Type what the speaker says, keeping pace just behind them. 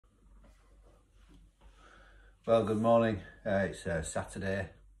Well, good morning. It's Saturday,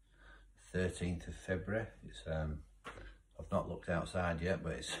 13th of February. I've not looked outside yet,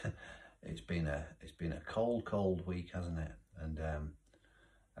 but it's been a cold week, hasn't it? And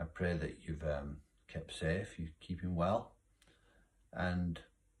I pray that you've kept safe, you're keeping well. And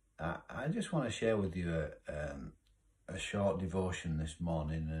I just want to share with you a short devotion this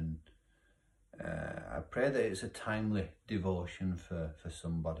morning, and I pray that it's a timely devotion for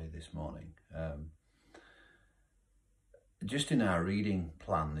somebody this morning. Just in our reading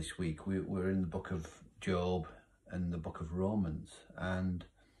plan this week, we're in the book of Job and the book of Romans. And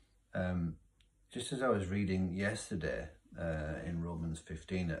just as I was reading yesterday in Romans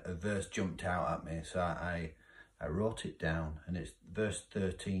 15, a verse jumped out at me. So I wrote it down, and it's verse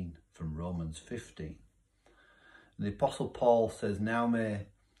 13 from Romans 15. And the Apostle Paul says, "Now may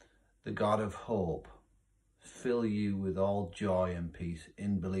the God of hope fill you with all joy and peace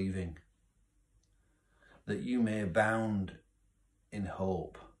in believing, that you may abound in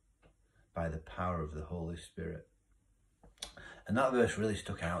hope by the power of the Holy Spirit." And that verse really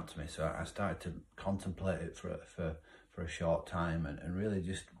stuck out to me, so I started to contemplate it for a short time, and really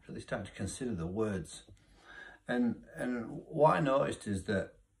started to consider the words. And what I noticed is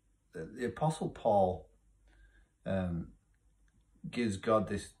that the Apostle Paul gives God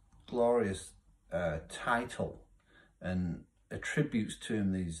this glorious title and attributes to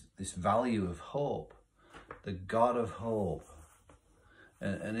him this value of hope, the God of hope.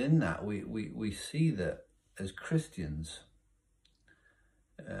 And in that we see that as Christians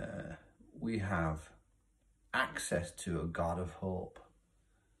we have access to a God of hope,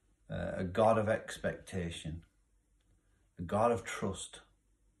 a God of expectation, a God of trust.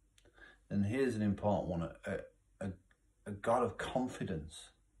 And here's an important one, a God of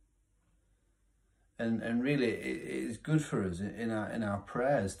confidence. And really it is good for us in our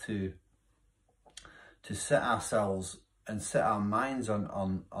prayers to set ourselves and set our minds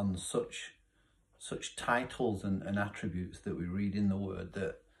on such titles and attributes that we read in the Word,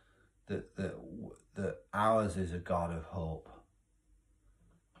 that ours is a God of hope.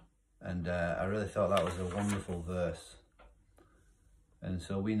 And I really thought that was a wonderful verse. And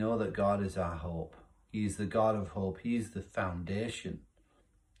so we know that God is our hope. He is the God of hope. He is the foundation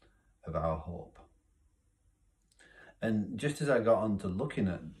of our hope. And just as I got on to looking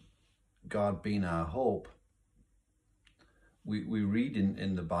at God being our hope, we read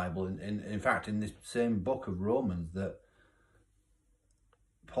in the Bible, in fact, in this same book of Romans, that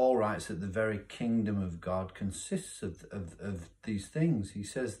Paul writes that the very kingdom of God consists of these things. He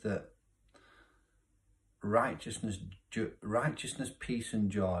says that righteousness, peace and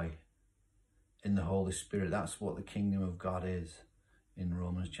joy in the Holy Spirit, that's what the kingdom of God is in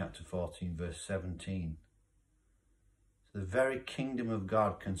Romans chapter 14, verse 17. So the very kingdom of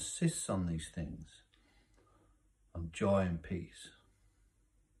God consists on these things, on joy and peace.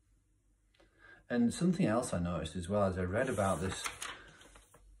 And something else I noticed as well as I read about this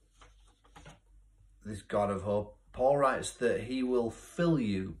God of hope, Paul writes that he will fill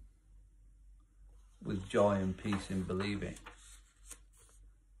you with joy and peace in believing.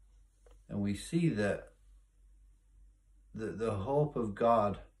 And we see that the hope of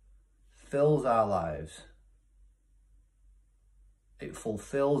God fills our lives. It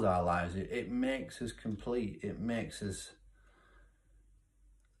fulfills our lives. It makes us complete. It makes us,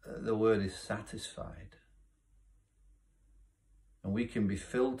 the word is satisfied. And we can be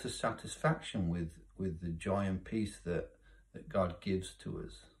filled to satisfaction with the joy and peace that God gives to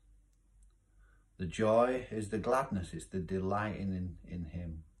us. The joy is the gladness. It's the delight in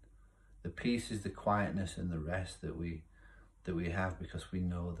Him. The peace is the quietness and the rest that we have because we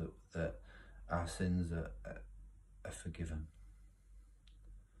know that our sins are forgiven.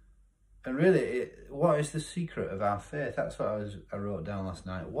 And really, what is the secret of our faith? That's what I wrote down last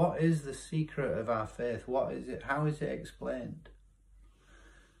night. What is the secret of our faith? What is it? How is it explained?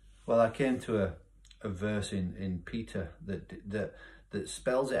 Well, I came to a verse in Peter that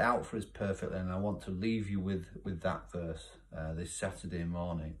spells it out for us perfectly, and I want to leave you with that verse this Saturday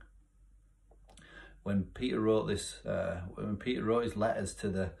morning. When Peter wrote his letters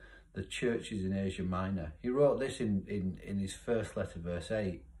to the churches in Asia Minor, he wrote this in his first letter, verse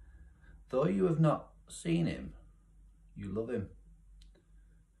 8. "Though you have not seen him, you love him.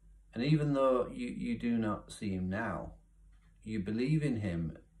 And even though you do not see him now, you believe in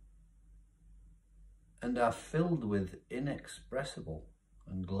him and are filled with inexpressible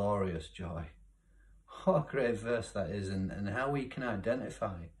and glorious joy." What a great verse that is, and how we can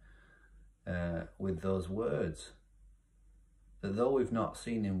identify with those words. That though we've not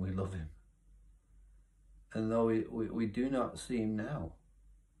seen him, we love him. And though we do not see him now,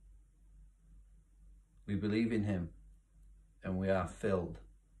 We believe in him, and we are filled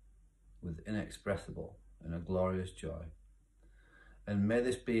with inexpressible and a glorious joy. And may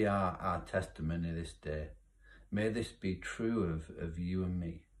this be our testimony this day. May this be true of you and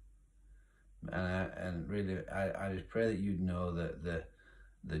me. And really, I just pray that you'd know that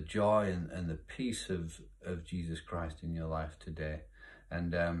the joy and the peace of Jesus Christ in your life today.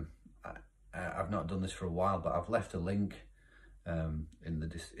 And I've not done this for a while, but I've left a link in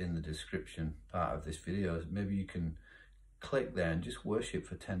the description part of this video. Maybe you can click there and just worship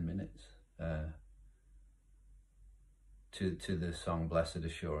for 10 minutes to the song Blessed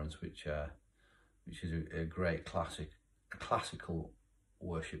Assurance, which is a great classical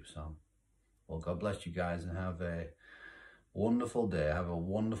worship song. Well, God bless you guys, and have a wonderful day, have a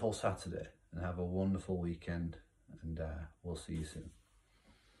wonderful Saturday, and have a wonderful weekend, and we'll see you soon.